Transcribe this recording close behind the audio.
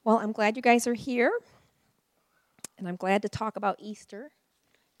Well, I'm glad you guys are here, and I'm glad to talk about Easter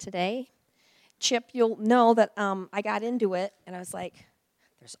today. Chip, you'll know that I got into it, and I was like,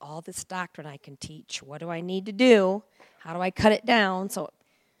 there's all this doctrine I can teach. What do I need to do? How do I cut it down? So,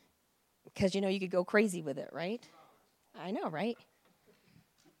 because, you could go crazy with it, right? I know, right?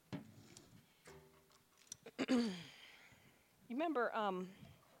 You remember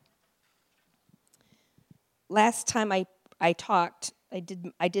last time I talked, I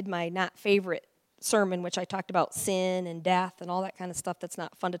did my not favorite sermon, which I talked about sin and death and all that kind of stuff that's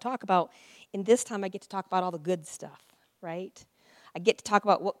not fun to talk about. And this time I get to talk about all the good stuff, right? I get to talk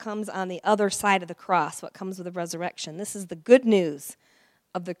about what comes on the other side of the cross, what comes with the resurrection. This is the good news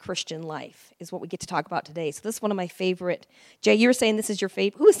of the Christian life, is what we get to talk about today. So this is one of my favorite. Jay, you were saying this is your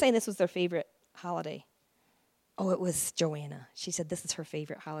favorite. Who was saying this was their favorite holiday? Oh, it was Joanna. She said this is her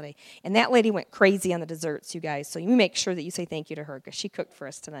favorite holiday. And that lady went crazy on the desserts, you guys. So you make sure that you say thank you to her because she cooked for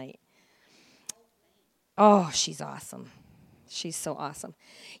us tonight. Oh, she's awesome. She's so awesome.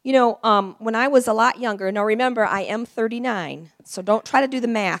 When I was a lot younger, now remember, I am 39, so don't try to do the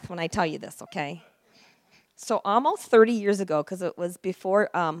math when I tell you this, okay? So almost 30 years ago, because it was before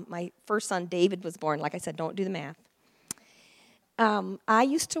my first son David was born, like I said, don't do the math. I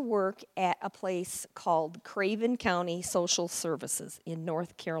used to work at a place called Craven County Social Services in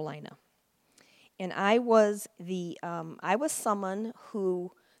North Carolina. And I was someone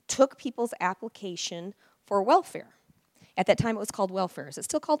who took people's application for welfare. At that time, it was called welfare. Is it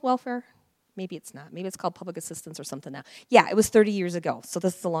still called welfare? Maybe it's not. Maybe it's called public assistance or something now. Yeah, it was 30 years ago, so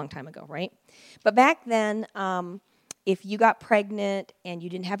this is a long time ago, right? But back then, if you got pregnant and you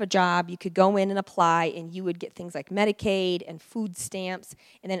didn't have a job, you could go in and apply, and you would get things like Medicaid and food stamps,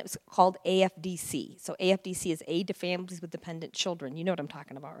 and then it was called AFDC. So AFDC is Aid to Families with Dependent Children. You know what I'm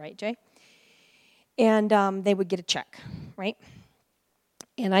talking about, right, Jay? And they would get a check, right?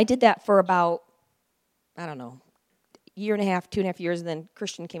 And I did that for about, I don't know, year and a half, 2.5 years, and then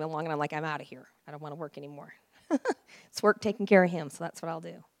Christian came along, and I'm like, I'm out of here. I don't want to work anymore. It's work taking care of him, so that's what I'll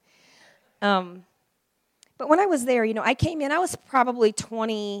do. But when I was there, I came in, I was probably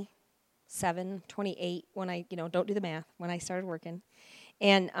 27, 28 when I, don't do the math, when I started working.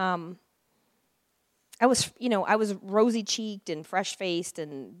 And I was rosy-cheeked and fresh-faced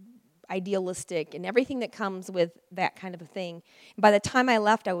and idealistic and everything that comes with that kind of a thing. And by the time I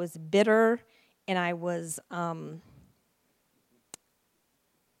left, I was bitter, and I was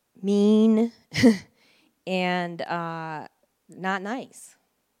mean and not nice.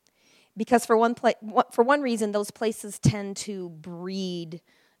 Because for one reason, those places tend to breed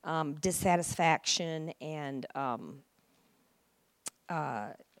dissatisfaction and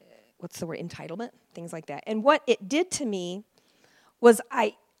entitlement, things like that. And what it did to me was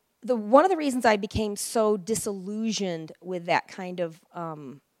one of the reasons I became so disillusioned with that kind of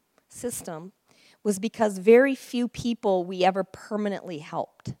system was because very few people we ever permanently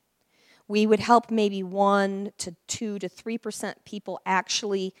helped. We would help maybe 1 to 2 to 3% people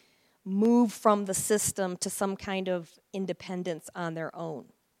actually move from the system to some kind of independence on their own,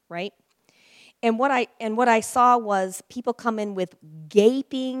 right? And what I saw was people come in with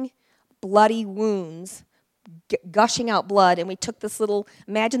gaping, bloody wounds, gushing out blood, and we took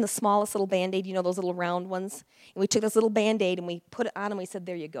imagine the smallest little Band-Aid, those little round ones, and we took this little Band-Aid and we put it on and we said,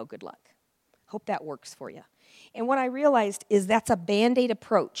 there you go, good luck. Hope that works for you. And what I realized is that's a Band-Aid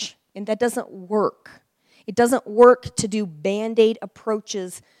approach, and that doesn't work. It doesn't work to do Band-Aid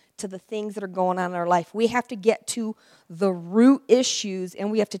approaches to the things that are going on in our life. We have to get to the root issues, and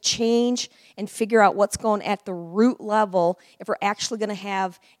we have to change and figure out what's going at the root level if we're actually going to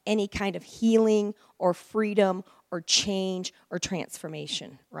have any kind of healing or freedom or change or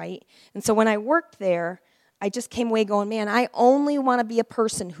transformation, right? And so when I worked there, I just came away going, man, I only want to be a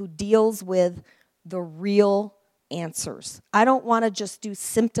person who deals with the real answers. I don't want to just do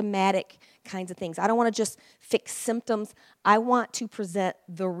symptomatic kinds of things. I don't want to just fix symptoms. I want to present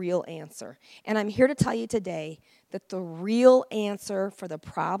the real answer. And I'm here to tell you today that the real answer for the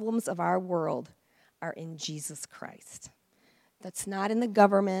problems of our world are in Jesus Christ. That's not in the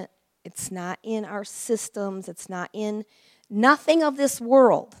government. It's not in our systems. It's not in nothing of this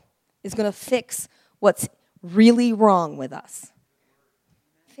world is going to fix what's really wrong with us.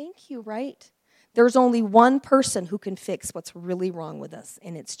 Thank you, right? There's only one person who can fix what's really wrong with us,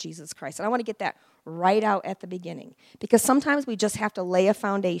 and it's Jesus Christ. And I want to get that right out at the beginning, because sometimes we just have to lay a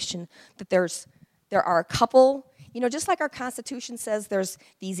foundation that there are a couple, just like our Constitution says there's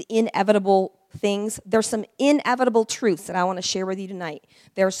these inevitable things, there's some inevitable truths that I want to share with you tonight.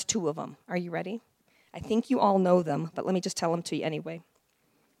 There's 2 of them. Are you ready? I think you all know them, but let me just tell them to you anyway.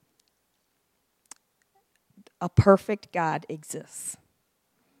 A perfect God exists.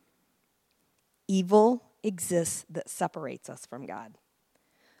 evil exists that separates us from God.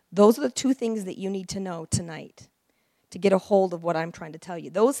 Those are the two things that you need to know tonight to get a hold of what I'm trying to tell you.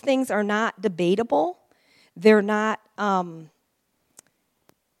 Those things are not debatable. They're not,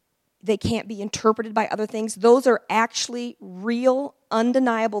 they can't be interpreted by other things. Those are actually real,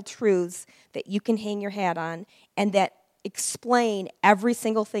 undeniable truths that you can hang your hat on and that explain every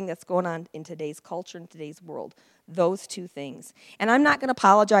single thing that's going on in today's culture, in today's world. Those two things. And I'm not going to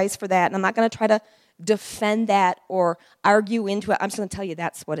apologize for that, and I'm not going to try to defend that or argue into it. I'm just going to tell you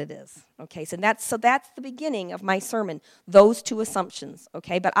that's what it is. Okay, so that's the beginning of my sermon, those two assumptions.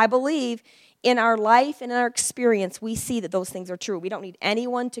 Okay, but I believe in our life and in our experience, we see that those things are true. We don't need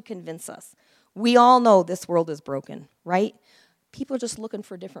anyone to convince us. We all know this world is broken, right? People are just looking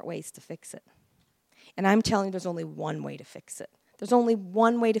for different ways to fix it. And I'm telling you, there's only one way to fix it. There's only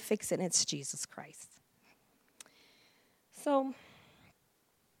one way to fix it, and it's Jesus Christ. So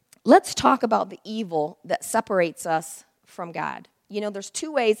let's talk about the evil that separates us from God. You know, there's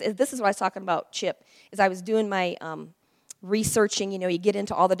two ways. This is what I was talking about, Chip, as I was doing my researching. You know, you get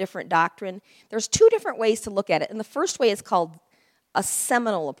into all the different doctrine. There's two different ways to look at it. And the first way is called a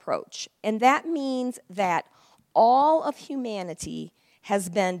seminal approach. And that means that all of humanity has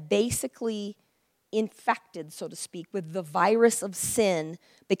been basically infected, so to speak, with the virus of sin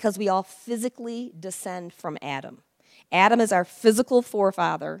because we all physically descend from Adam. Adam is our physical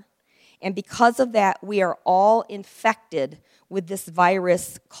forefather, and because of that, we are all infected with this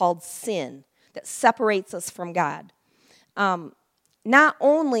virus called sin that separates us from God. Not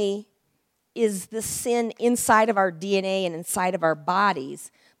only is the sin inside of our DNA and inside of our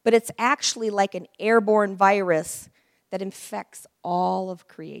bodies, but it's actually like an airborne virus that infects all of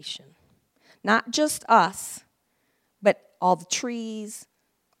creation. Not just us, but all the trees,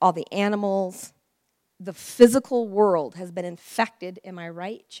 all the animals. The physical world has been infected, am I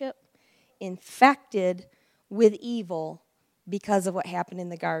right, Chip? Infected with evil because of what happened in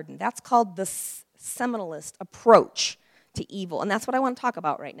the garden. That's called the seminalist approach to evil, and that's what I want to talk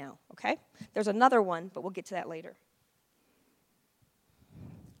about right now, okay? There's another one, but we'll get to that later.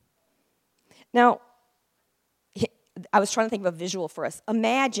 Now, I was trying to think of a visual for us.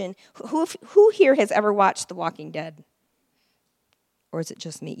 Imagine, who here has ever watched The Walking Dead? Or is it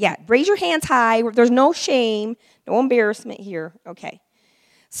just me? Yeah, raise your hands high. There's no shame, no embarrassment here. Okay.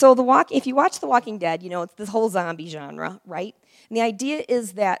 So if you watch The Walking Dead, you know, it's this whole zombie genre, right? And the idea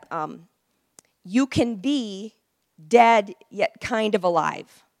is that you can be dead yet kind of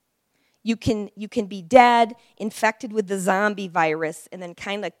alive. You can be dead, infected with the zombie virus, and then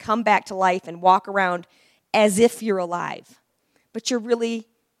kind of come back to life and walk around as if you're alive. But you're really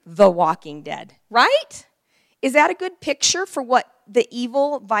the Walking Dead, right? Is that a good picture for what the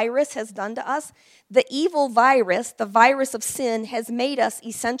evil virus has done to us? The evil virus, the virus of sin, has made us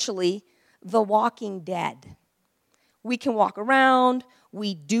essentially the Walking Dead. We can walk around,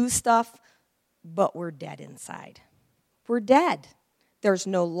 we do stuff, but we're dead inside. We're dead. There's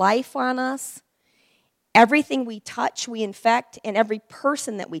no life on us. Everything we touch, we infect, and every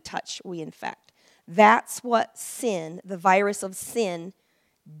person that we touch, we infect. That's what sin, the virus of sin,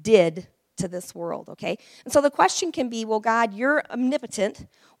 did to this world, okay? And so the question can be, well, God, you're omnipotent.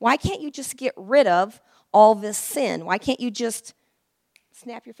 Why can't you just get rid of all this sin? Why can't you just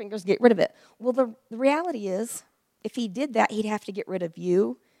snap your fingers, get rid of it? Well, the reality is, if he did that, he'd have to get rid of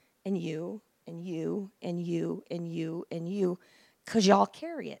you and you and you and you and you and you, because y'all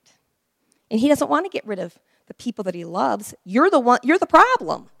carry it. And he doesn't want to get rid of the people that he loves. You're the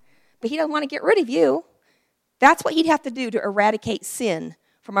problem. But he doesn't want to get rid of you. That's what he'd have to do to eradicate sin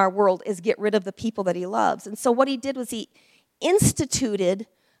from our world, is get rid of the people that he loves. And so what he did was he instituted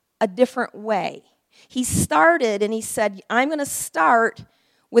a different way. He started and he said, I'm going to start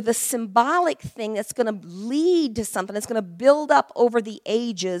with a symbolic thing that's going to lead to something that's going to build up over the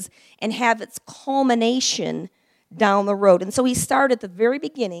ages and have its culmination down the road. And so he started at the very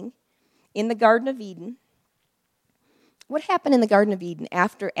beginning in the Garden of Eden. What happened in the Garden of Eden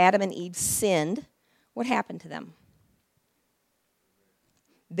after Adam and Eve sinned? What happened to them?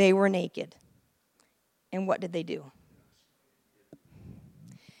 They were naked. And what did they do?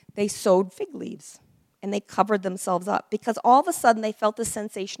 They sewed fig leaves and they covered themselves up because all of a sudden they felt the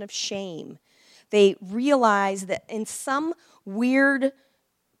sensation of shame. They realized that in some weird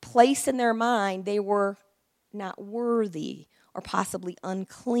place in their mind they were not worthy or possibly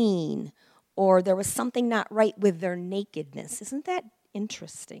unclean, or there was something not right with their nakedness. Isn't that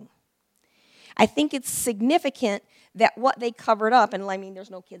interesting? I think it's significant that what they covered up, and I mean,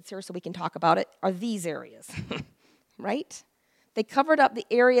 there's no kids here so we can talk about it, are these areas, right? They covered up the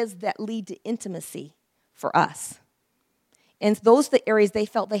areas that lead to intimacy for us. And those are the areas they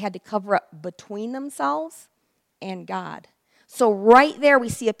felt they had to cover up between themselves and God. So right there we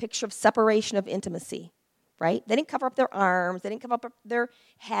see a picture of separation of intimacy, right? They didn't cover up their arms. They didn't cover up their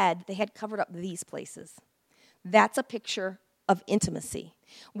head. They had covered up these places. That's a picture of intimacy.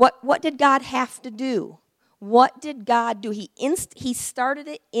 What did God have to do? What did God do? He started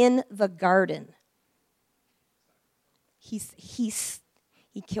it in the garden. He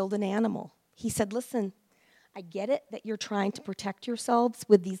killed an animal. He said, listen, I get it that you're trying to protect yourselves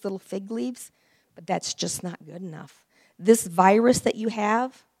with these little fig leaves, but that's just not good enough. This virus that you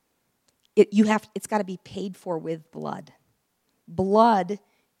have, it's got to be paid for with blood. Blood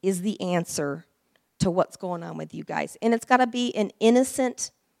is the answer to what's going on with you guys. And it's got to be an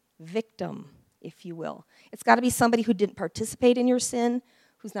innocent victim, if you will. It's got to be somebody who didn't participate in your sin,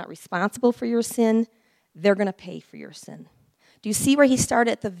 who's not responsible for your sin. They're going to pay for your sin. Do you see where he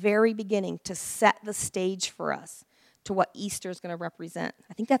started at the very beginning to set the stage for us to what Easter is going to represent?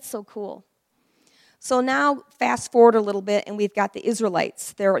 I think that's so cool. So now fast forward a little bit, and we've got the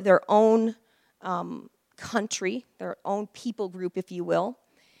Israelites, their own country, their own people group, if you will.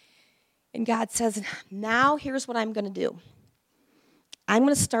 And God says, now here's what I'm going to do. I'm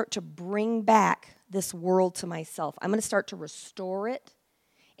going to start to bring back this world to myself. I'm going to start to restore it.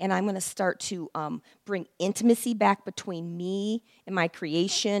 And I'm going to start to bring intimacy back between me and my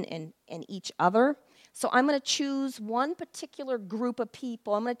creation and each other. So I'm going to choose one particular group of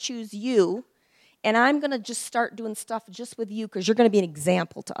people. I'm going to choose you. And I'm going to just start doing stuff just with you because you're going to be an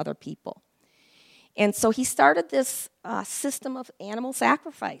example to other people. And so he started this system of animal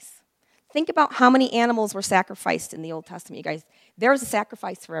sacrifice. Think about how many animals were sacrificed in the Old Testament, you guys. There was a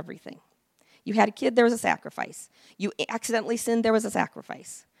sacrifice for everything. You had a kid, there was a sacrifice. You accidentally sinned, there was a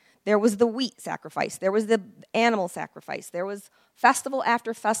sacrifice. There was the wheat sacrifice. There was the animal sacrifice. There was festival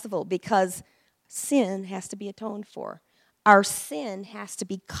after festival because sin has to be atoned for. Our sin has to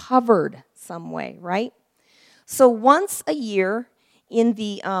be covered some way, right? So once a year in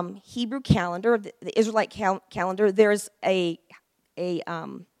the Hebrew calendar, the Israelite calendar, there's a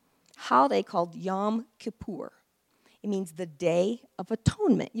holiday called Yom Kippur. It means the Day of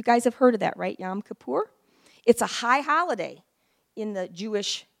Atonement. You guys have heard of that, right? Yom Kippur? It's a high holiday in the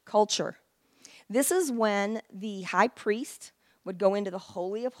Jewish culture. This is when the high priest would go into the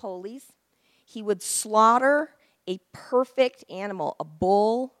Holy of Holies. He would slaughter a perfect animal, a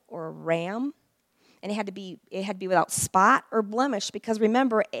bull or a ram, and it had to be without spot or blemish because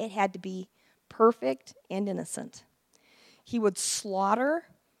remember, it had to be perfect and innocent. He would slaughter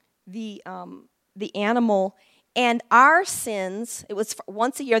the animal, and our sins, it was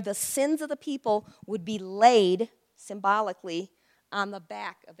once a year, the sins of the people would be laid symbolically on the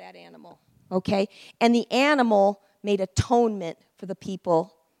back of that animal, okay? And the animal made atonement for the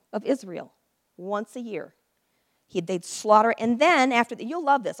people of Israel once a year. They'd slaughter, and then after that, you'll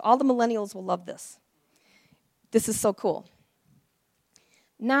love this. All the millennials will love this. This is so cool.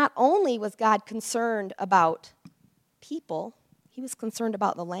 Not only was God concerned about people, he was concerned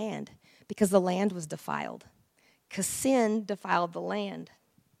about the land because the land was defiled. Because sin defiled the land.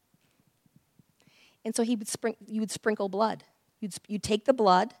 And so you would sprinkle blood. You'd take the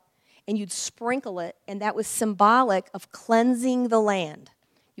blood and you'd sprinkle it, and that was symbolic of cleansing the land.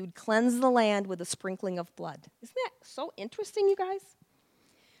 You would cleanse the land with a sprinkling of blood. Isn't that so interesting, you guys?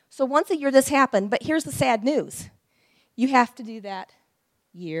 So once a year this happened, but here's the sad news. You have to do that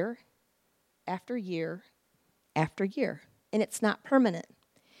year after year after year, and it's not permanent.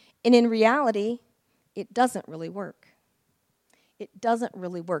 And in reality, it doesn't really work. It doesn't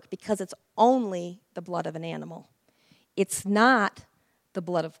really work because it's only the blood of an animal. It's not the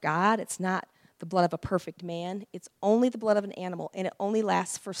blood of God. It's not the blood of a perfect man. It's only the blood of an animal, and it only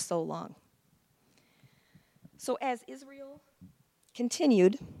lasts for so long. So as Israel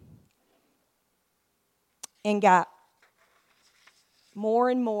continued and got more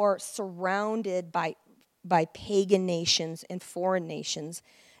and more surrounded by pagan nations and foreign nations,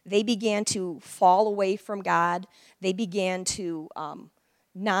 they began to fall away from God. They began to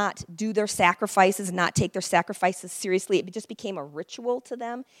not do their sacrifices, not take their sacrifices seriously. It just became a ritual to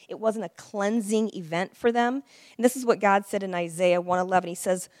them. It wasn't a cleansing event for them. And this is what God said in Isaiah 1:11. He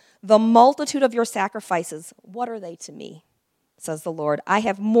says, "The multitude of your sacrifices, what are they to me? Says the Lord. I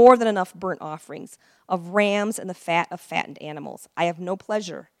have more than enough burnt offerings of rams and the fat of fattened animals. I have no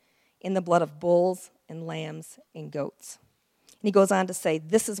pleasure in the blood of bulls and lambs and goats." And he goes on to say,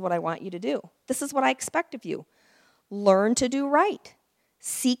 this is what I want you to do. This is what I expect of you. Learn to do right.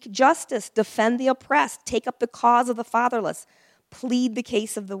 Seek justice. Defend the oppressed. Take up the cause of the fatherless. Plead the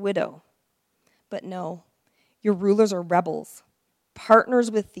case of the widow. But no, your rulers are rebels,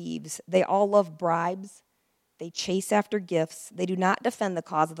 partners with thieves. They all love bribes. They chase after gifts. They do not defend the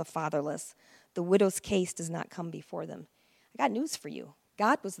cause of the fatherless. The widow's case does not come before them. I got news for you.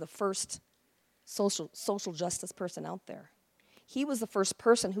 God was the first social justice person out there. He was the first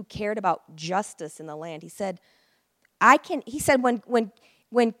person who cared about justice in the land. He said,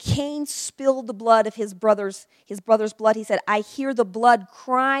 when Cain spilled the blood of his brother's blood, he said, I hear the blood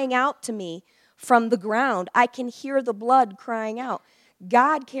crying out to me from the ground. I can hear the blood crying out.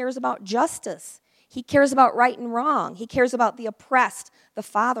 God cares about justice. He cares about right and wrong. He cares about the oppressed, the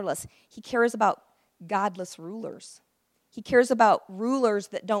fatherless. He cares about godless rulers. He cares about rulers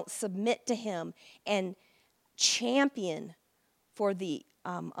that don't submit to him and champion for the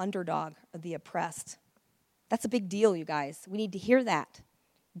underdog or the oppressed. That's a big deal, you guys. We need to hear that.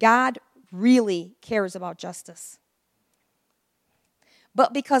 God really cares about justice.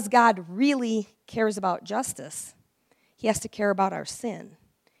 But because God really cares about justice, he has to care about our sin.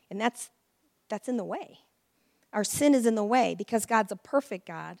 And that's in the way. Our sin is in the way because God's a perfect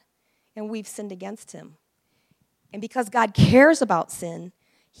God and we've sinned against him. And because God cares about sin,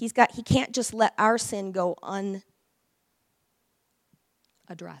 he can't just let our sin go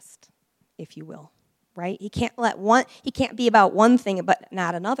unaddressed, if you will. Right? He can't be about one thing but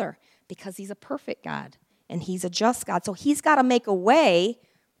not another because he's a perfect God and he's a just God. So he's got to make a way,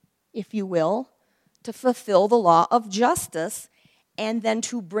 if you will, to fulfill the law of justice and then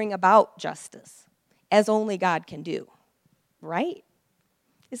to bring about justice as only God can do. Right?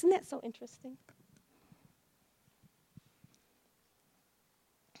 Isn't that so interesting?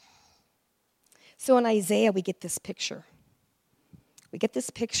 So in Isaiah, we get this picture. We get this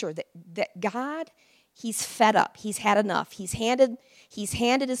picture that God, he's fed up. He's had enough. He's handed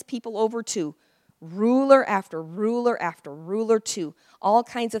his people over to ruler after ruler after ruler, to all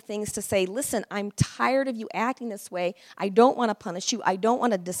kinds of things to say, listen, I'm tired of you acting this way. I don't want to punish you. I don't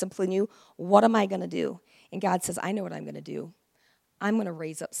want to discipline you. What am I going to do? And God says, I know what I'm going to do. I'm going to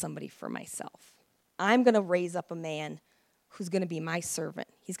raise up somebody for myself. I'm going to raise up a man who's going to be my servant.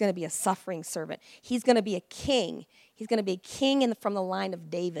 He's going to be a suffering servant. He's going to be a king. He's going to be a king from the line of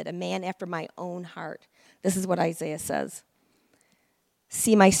David, a man after my own heart. This is what Isaiah says.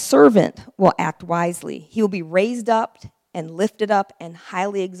 See, my servant will act wisely. He will be raised up and lifted up and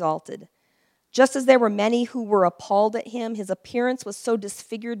highly exalted. Just as there were many who were appalled at him, his appearance was so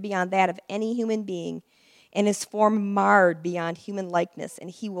disfigured beyond that of any human being, and his form marred beyond human likeness, and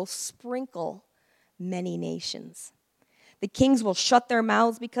he will sprinkle many nations. The kings will shut their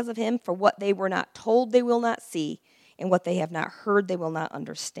mouths because of him, for what they were not told they will not see, and what they have not heard they will not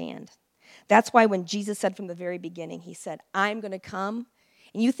understand. That's why when Jesus said from the very beginning, he said, I'm going to come,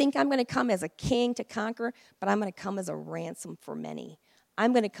 and you think I'm going to come as a king to conquer, but I'm going to come as a ransom for many.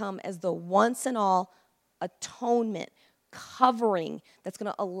 I'm going to come as the once and all atonement, covering that's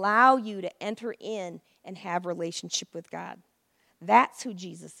going to allow you to enter in and have relationship with God. That's who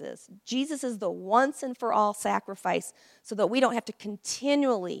Jesus is. Jesus is the once and for all sacrifice so that we don't have to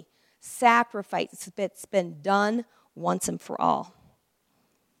continually sacrifice. It's been done once and for all.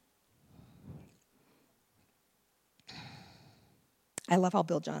 I love how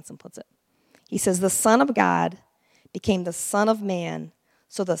Bill Johnson puts it. He says, the Son of God became the Son of Man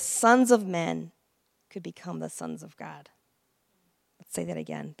so the sons of men could become the sons of God. Let's say that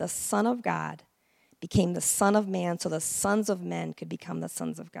again. The Son of God became the Son of Man so the sons of men could become the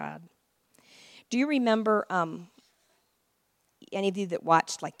sons of God. Do you remember any of you that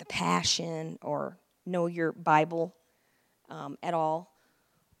watched like The Passion or know your Bible at all?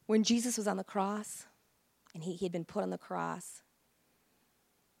 When Jesus was on the cross and he had been put on the cross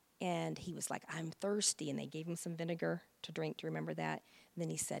and he was like, I'm thirsty, and they gave him some vinegar to drink. Do you remember that? And then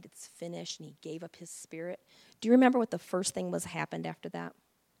he said, it's finished, and he gave up his spirit. Do you remember what the first thing happened after that?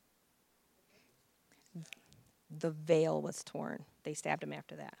 The veil was torn. They stabbed him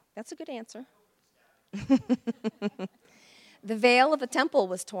after that. That's a good answer. The veil of the temple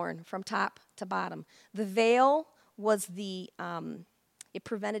was torn from top to bottom. The veil was it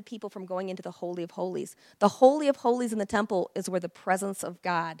prevented people from going into the Holy of Holies. The Holy of Holies in the temple is where the presence of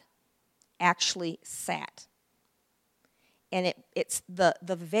God actually sat. And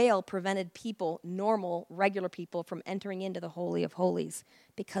the veil prevented people, normal, regular people, from entering into the Holy of Holies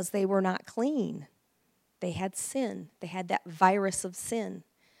because they were not clean. They had sin. They had that virus of sin.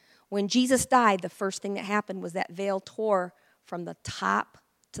 When Jesus died, the first thing that happened was that veil tore from the top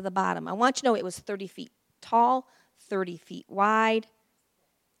to the bottom. I want you to know it was 30 feet tall, 30 feet wide,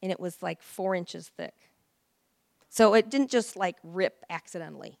 and it was like 4 inches thick. So it didn't just like rip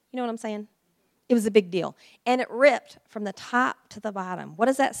accidentally. You know what I'm saying? It was a big deal. And it ripped from the top to the bottom. What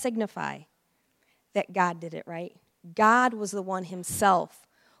does that signify? That God did it, right? God was the one himself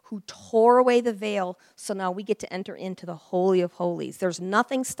who tore away the veil, so now we get to enter into the Holy of Holies. There's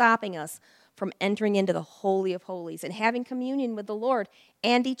nothing stopping us from entering into the Holy of Holies and having communion with the Lord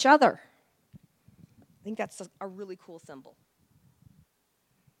and each other. I think that's a really cool symbol.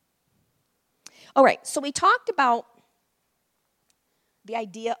 All right, so we talked about the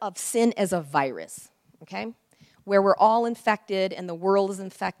idea of sin as a virus, okay? Where we're all infected and the world is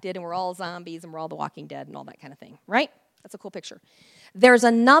infected and we're all zombies and we're all the Walking Dead and all that kind of thing, right? That's a cool picture. There's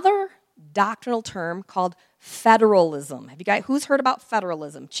another doctrinal term called federalism. Who's heard about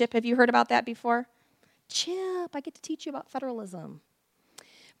federalism? Chip, have you heard about that before? Chip, I get to teach you about federalism.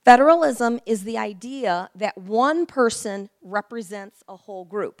 Federalism is the idea that one person represents a whole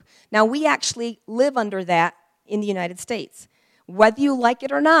group. Now, we actually live under that in the United States. Whether you like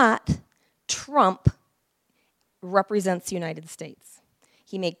it or not, Trump represents the United States.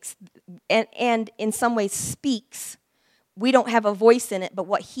 He makes, and in some ways speaks. We don't have a voice in it, but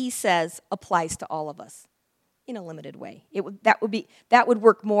what he says applies to all of us in a limited way. That would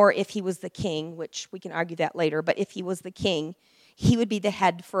work more if he was the king, which we can argue that later, but if he was the king, he would be the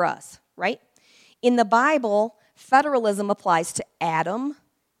head for us, right? In the Bible, federalism applies to Adam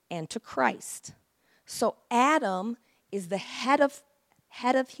and to Christ. So Adam is the head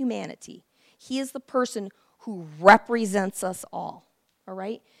of humanity. He is the person who represents us all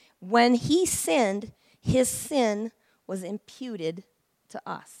right? When he sinned, his sin was imputed to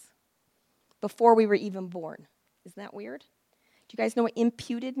us before we were even born. Isn't that weird? Do you guys know what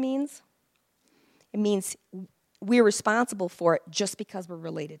imputed means? It means we're responsible for it just because we're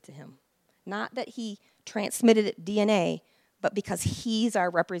related to him. Not that he transmitted it DNA, but because he's our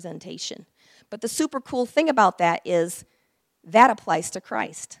representation. But the super cool thing about that is that applies to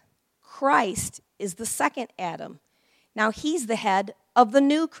Christ. Christ is the second Adam. Now he's the head of the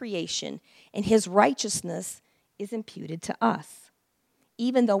new creation, and his righteousness is imputed to us.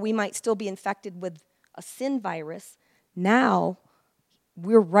 Even though we might still be infected with a sin virus, now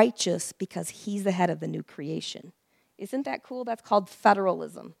we're righteous because he's the head of the new creation. Isn't that cool? That's called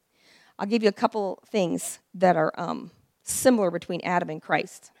federalism. I'll give you a couple things that are similar between Adam and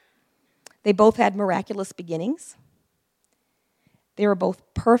Christ. They both had miraculous beginnings. They were both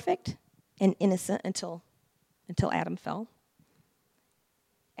perfect and innocent until Adam fell.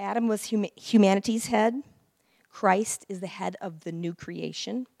 Adam was humanity's head. Christ is the head of the new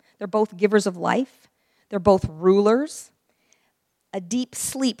creation. They're both givers of life. They're both rulers. A deep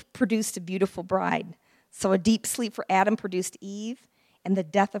sleep produced a beautiful bride. So a deep sleep for Adam produced Eve, and the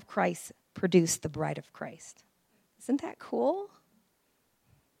death of Christ produced the bride of Christ. Isn't that cool?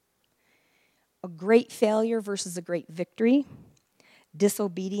 A great failure versus a great victory.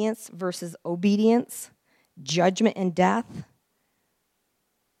 Disobedience versus obedience. Judgment and death.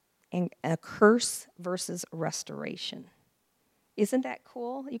 And a curse versus restoration. Isn't that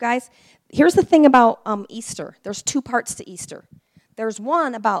cool, you guys? Here's the thing about Easter. There's two parts to Easter. There's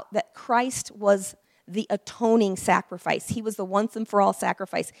one about that Christ was the atoning sacrifice. He was the once and for all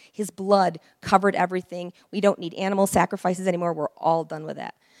sacrifice. His blood covered everything. We don't need animal sacrifices anymore. We're all done with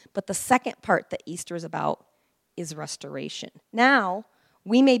that. But the second part that Easter is about is restoration. Now,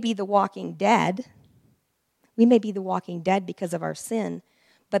 we may be the walking dead. We may be the walking dead because of our sin,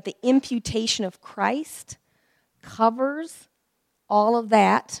 but the imputation of Christ covers all of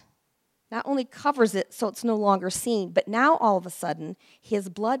that. Not only covers it so it's no longer seen, but now all of a sudden, his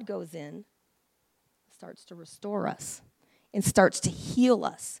blood goes in, starts to restore us, and starts to heal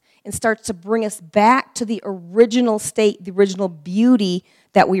us, and starts to bring us back to the original state, the original beauty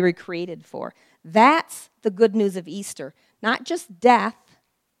that we were created for. That's the good news of Easter. Not just death,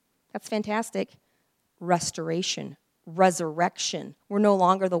 that's fantastic, restoration, resurrection. We're no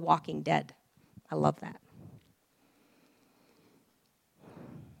longer the walking dead. I love that.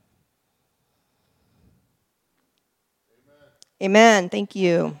 Amen. Thank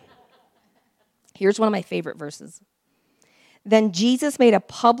you. Here's one of my favorite verses. Then Jesus made a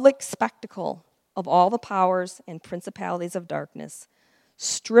public spectacle of all the powers and principalities of darkness,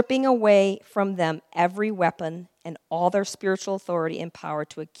 stripping away from them every weapon and all their spiritual authority and power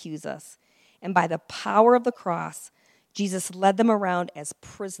to accuse us. And by the power of the cross, Jesus led them around as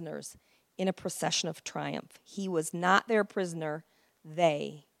prisoners in a procession of triumph. He was not their prisoner.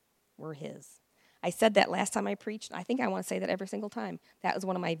 They were his. I said that last time I preached. I think I want to say that every single time. That was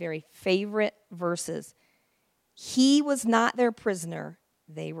one of my very favorite verses. He was not their prisoner.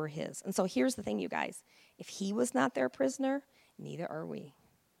 They were his. And so here's the thing, you guys. If he was not their prisoner, neither are we.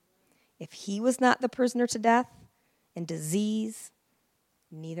 If he was not the prisoner to death and disease,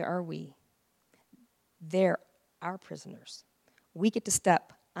 neither are we. They're our prisoners. We get to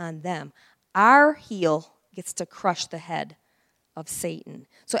step on them. Our heel gets to crush the head of Satan.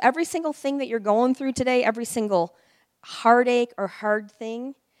 So every single thing that you're going through today, every single heartache or hard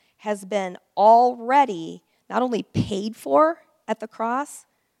thing has been already not only paid for at the cross,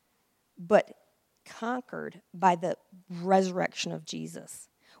 but conquered by the resurrection of Jesus.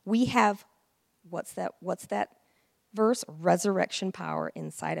 We have, what's that verse? Resurrection power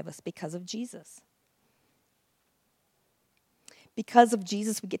inside of us because of Jesus. Because of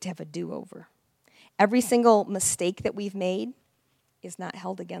Jesus, we get to have a do-over. Every single mistake that we've made is not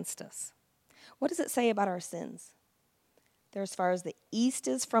held against us. What does it say about our sins? They're as far as the east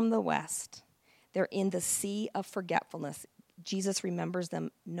is from the west. They're in the sea of forgetfulness. Jesus remembers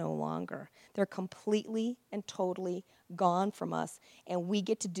them no longer. They're completely and totally gone from us, and we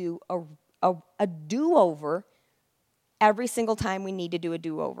get to do a do-over every single time we need to do a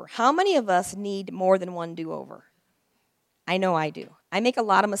do-over. How many of us need more than one do-over? I know I do. I make a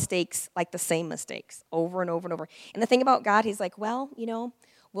lot of mistakes, like the same mistakes, over and over and over. And the thing about God, he's like, well,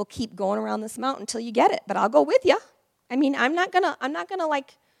 we'll keep going around this mountain until you get it, but I'll go with you. I mean, I'm not gonna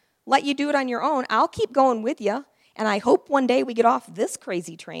like let you do it on your own. I'll keep going with you, and I hope one day we get off this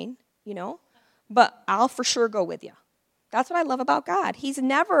crazy train, but I'll for sure go with you. That's what I love about God. He's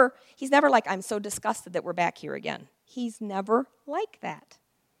never like, I'm so disgusted that we're back here again. He's never like that.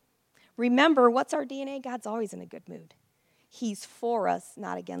 Remember, what's our DNA? God's always in a good mood. He's for us,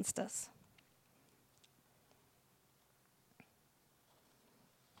 not against us.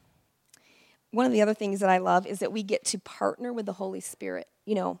 One of the other things that I love is that we get to partner with the Holy Spirit.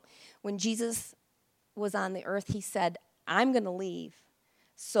 When Jesus was on the earth, he said, I'm going to leave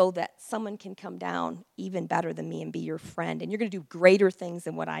so that someone can come down even better than me and be your friend. And you're going to do greater things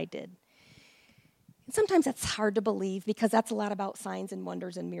than what I did. And sometimes that's hard to believe because that's a lot about signs and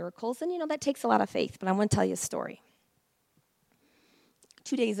wonders and miracles. And, that takes a lot of faith. But I want to tell you a story.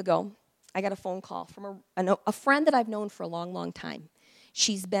 2 days ago, I got a phone call from a friend that I've known for a long, long time.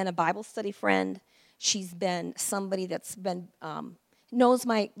 She's been a Bible study friend. She's been somebody that's been, knows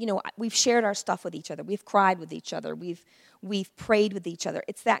we've shared our stuff with each other. We've cried with each other. We've prayed with each other.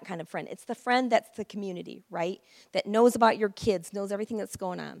 It's that kind of friend. It's the friend that's the community, right? That knows about your kids, knows everything that's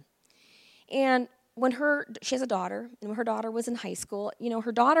going on. And she has a daughter, and when her daughter was in high school,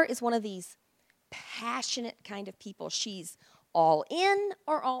 her daughter is one of these passionate kind of people. She's all in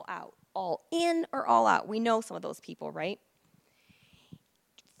or all out. All in or all out. We know some of those people, right?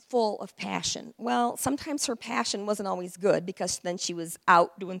 Full of passion. Well, sometimes her passion wasn't always good because then she was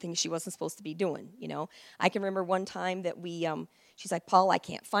out doing things she wasn't supposed to be doing, I can remember one time that she's like, Paul, I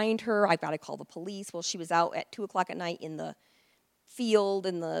can't find her. I've got to call the police. Well, she was out at 2 o'clock at night in the field,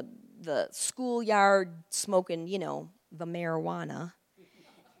 in the schoolyard, smoking, the marijuana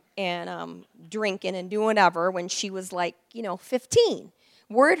and drinking and doing whatever when she was like, 15.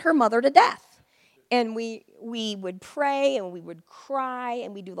 Worried her mother to death. And we would pray and we would cry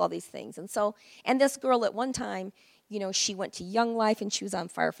and we'd do all these things. And this girl at one time, she went to Young Life and she was on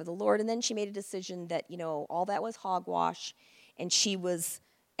fire for the Lord. And then she made a decision that, all that was hogwash and she was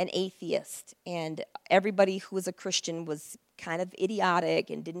an atheist. And everybody who was a Christian was kind of idiotic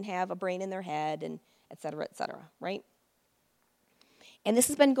and didn't have a brain in their head and et cetera, right? And this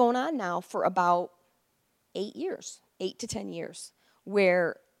has been going on now for about 8 to 10 years,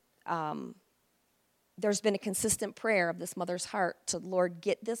 where there's been a consistent prayer of this mother's heart to, Lord,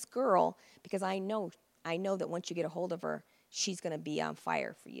 get this girl, because I know that once you get a hold of her, she's going to be on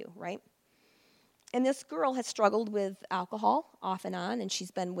fire for you, right? And this girl has struggled with alcohol off and on, and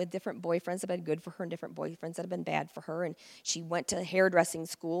she's been with different boyfriends that have been good for her and different boyfriends that have been bad for her. And she went to hairdressing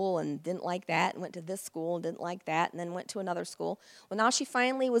school and didn't like that, and went to this school and didn't like that, and then went to another school. Well, now she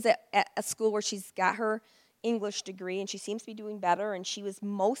finally was at a school where she's got her English degree, and she seems to be doing better, and she was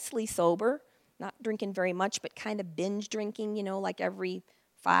mostly sober, not drinking very much, but kind of binge drinking, like every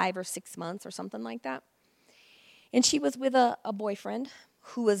 5 or 6 months or something like that. And she was with a boyfriend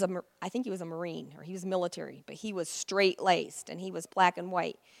who was I think he was a Marine, or he was military, but he was straight-laced, and he was black and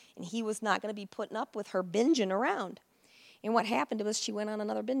white, and he was not going to be putting up with her binging around. And what happened was she went on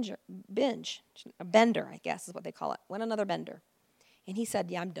another binge, a bender, I guess is what they call it, went another bender. And he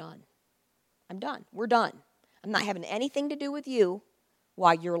said, yeah, I'm done. We're done. I'm not having anything to do with you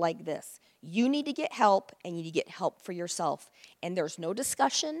while you're like this. You need to get help, and you need to get help for yourself. And there's no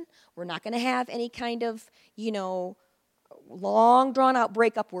discussion. We're not going to have any kind of, long drawn-out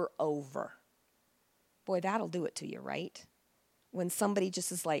breakup. We're over. Boy, that'll do it to you, right? When somebody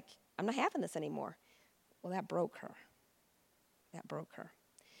just is like, I'm not having this anymore. Well, that broke her.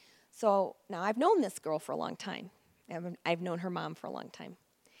 So now I've known this girl for a long time. I've known her mom for a long time.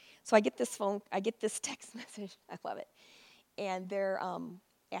 So I get this text message. I love it. And they're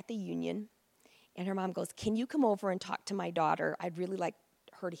at the Union, And her mom goes, can you come over and talk to my daughter? I'd really like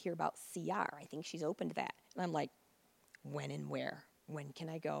her to hear about CR. I think she's open to that. And I'm like, when and where? When can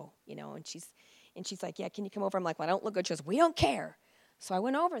I go? You know, and she's like, yeah, can you come over? I'm like, well, I don't look good. She goes, we don't care. So I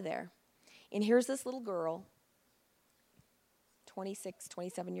went over there. And here's this little girl, 26,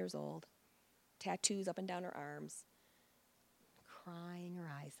 27 years old, tattoos up and down her arms, crying her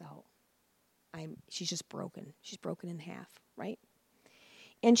eyes out. She's just broken. She's broken in half, right?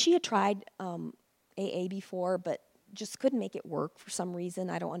 And she had tried AA before, but just couldn't make it work for some reason.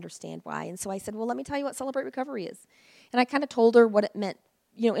 I don't understand why. And so I said, well, let me tell you what Celebrate Recovery is. And I kind of told her what it meant,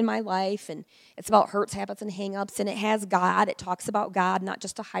 you know, in my life. And it's about hurts, habits, and hang-ups. And it has God. It talks about God, not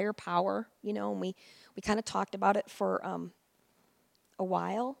just a higher power, you know. And we kind of talked about it for a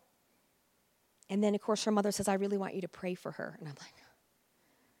while. And then, of course, her mother says, I really want you to pray for her. And I'm like,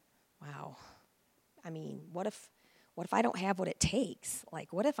 wow. I mean, what if I don't have what it takes?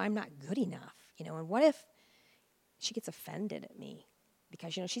 Like, what if I'm not good enough? You know, and what if she gets offended at me?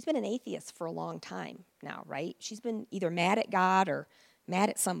 Because, you know, she's been an atheist for a long time now, right? She's been either mad at God or mad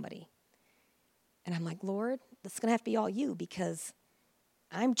at somebody. And I'm like, Lord, this is going to have to be all you because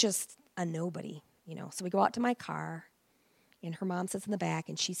I'm just a nobody, you know. So we go out to my car, and her mom sits in the back,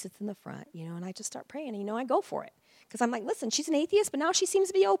 and she sits in the front, you know, and I just start praying. And, you know, I go for it. Because I'm like, listen, she's an atheist, but now she seems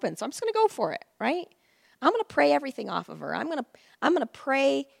to be open, so I'm just going to go for it, right? I'm going to pray everything off of her. I'm going to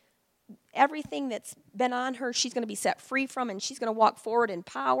pray everything that's been on her, she's going to be set free from, and she's going to walk forward in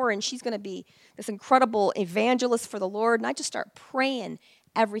power, and she's going to be this incredible evangelist for the Lord. And I just start praying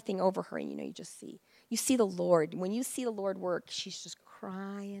everything over her, and, you know, you see the Lord. When you see the Lord work, she's just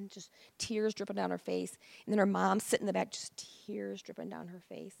crying, just tears dripping down her face. And then her mom's sitting in the back, just tears dripping down her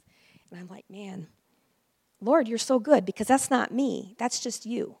face. And I'm like, man, Lord, you're so good, because that's not me. That's just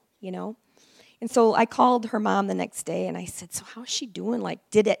you, you know. And so I called her mom the next day, and I said, so how's she doing? Like,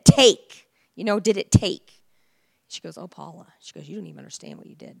 did it take? You know, did it take? She goes, oh, Paula. She goes, you don't even understand what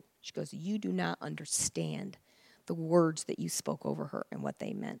you did. She goes, you do not understand the words that you spoke over her and what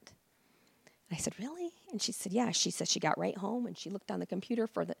they meant. And I said, really? And she said, yeah. She said she got right home, and she looked on the computer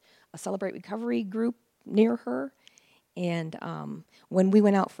for a Celebrate Recovery group near her. And when we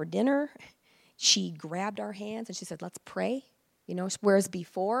went out for dinner, she grabbed our hands, and she said, let's pray. You know, whereas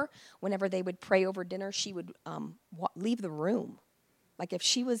before, whenever they would pray over dinner, she would leave the room. Like if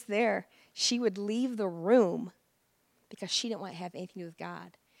she was there, she would leave the room because she didn't want to have anything to do with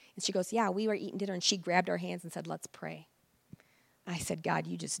God. And she goes, yeah, we were eating dinner, and she grabbed our hands and said, let's pray. I said, God,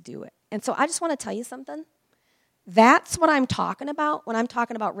 you just do it. And so I just want to tell you something. That's what I'm talking about when I'm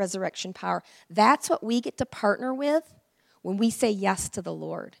talking about resurrection power. That's what we get to partner with when we say yes to the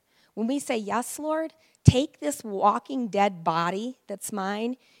Lord. When we say, yes, Lord, take this walking dead body that's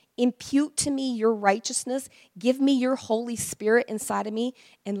mine, impute to me your righteousness, give me your Holy Spirit inside of me,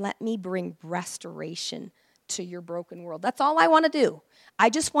 and let me bring restoration to your broken world. That's all I want to do. I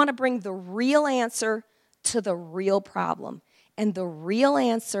just want to bring the real answer to the real problem. And the real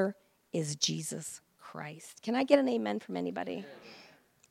answer is Jesus Christ. Can I get an amen from anybody?